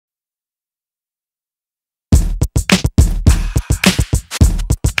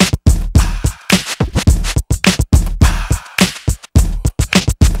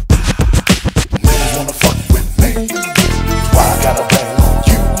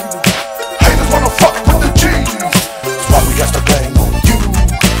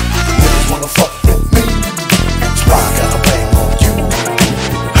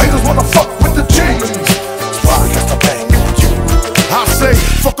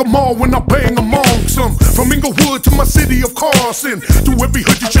them all when I bang amongst them. From Inglewood to my city of Carson, to every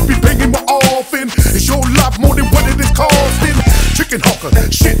hood you should be banging more often. It's your life more than what it is costing. Chicken hawker,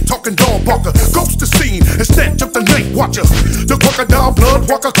 shit talking dog barker, ghost the scene and snatch up the night watcher. The crocodile blood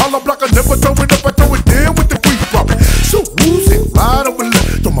walker, collar blocker, never throw it up, I throw it down with the free rocker. So who's it? Right over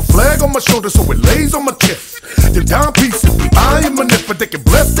left, throw my flag on my shoulder so it lays on my chest. Them dime pieces, I am a nip, but they can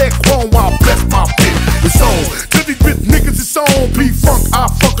bless that chrome while I bless my pit. It's on, to these bitch niggas it's on. P-Funk, I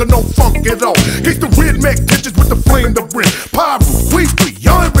funk or no funk at all. Get the red Mack bitches with the flame to brim. Pyro, squeeze,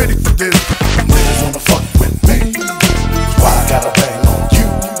 y'all ain't ready for this. Niggas wanna fuck with me, why I gotta bang on you?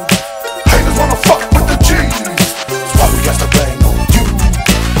 Haters wanna fuck with the G's, why we got to bang on you?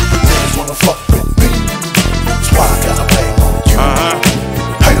 Niggas wanna fuck with me, why I gotta bang on you?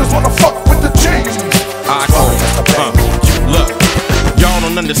 Haters wanna fuck with the G's, why we got to bang on you? Look, y'all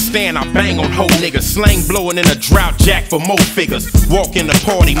don't understand, I bang on hoe niggas. Slang blowing in a drought jack for more figures. Walk in the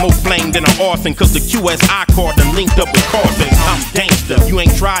party, more flame than an orphan, cause the QSI card done linked up with Carson. I'm gangster, you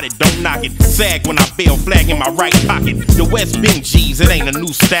ain't tried it, don't knock it. Sag when I bail, flag in my right pocket. The West Bend G's, it ain't a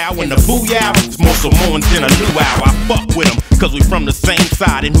new style. When the booyah, it's more Samoans than a luau. I fuck with them, cause we from the same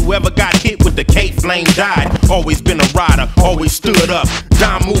side. And whoever got hit with the K-flame died. Always been a rider, always stood up.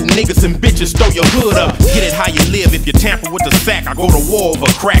 Dime move niggas and bitches, throw your hood up. Get it how you live, if you tamper with the sack, I go to war over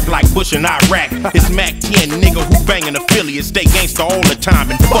crack like Bush in Iraq. It's Mack 10 nigga who banging affiliates. Stay gangsta all the time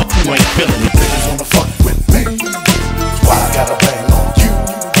and fuck who ain't feeling it. Niggas wanna fuck with me, why I gotta bang on you?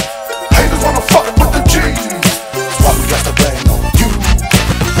 Haters wanna fuck with the G's, why we got to bang on you?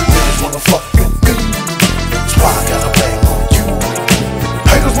 Niggas wanna fuck with me, why I gotta bang on you?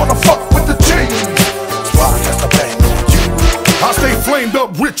 Haters wanna fuck with the G's, why I got to bang on you? I stay flamed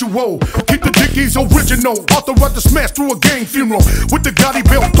up ritual, keep the dickies original. Authorized to smash through a gang funeral with the Gotti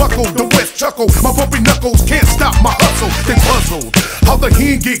belt buckle, the West chuckle. My bumpy knuckles can't stop my hustle. They puzzled how the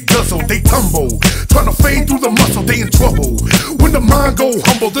hen get guzzled. They tumble, trying to fade through the muscle. They in trouble when the mind go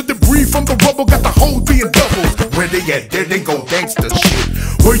humble. The debris from the rubble got the hoes being doubled. Where they at? There they go, gangster shit.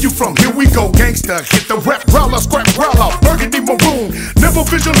 Where you from? Here we go, gangster. Hit the rap growler, scrap growler, burgundy maroon. Never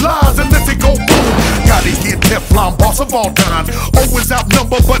visualize unless it go boom. Gotta get Teflon, boss of all times. Always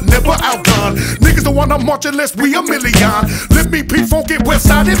outnumbered but never outdone. Niggas don't wanna march unless we a million. Let me P-Funk it west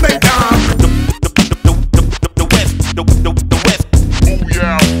side and make time. The West, the West, Ooh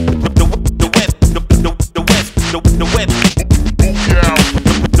yeah. the West, the West, the West, Ooh yeah.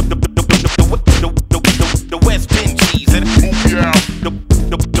 the West Bend G's, Ooh yeah.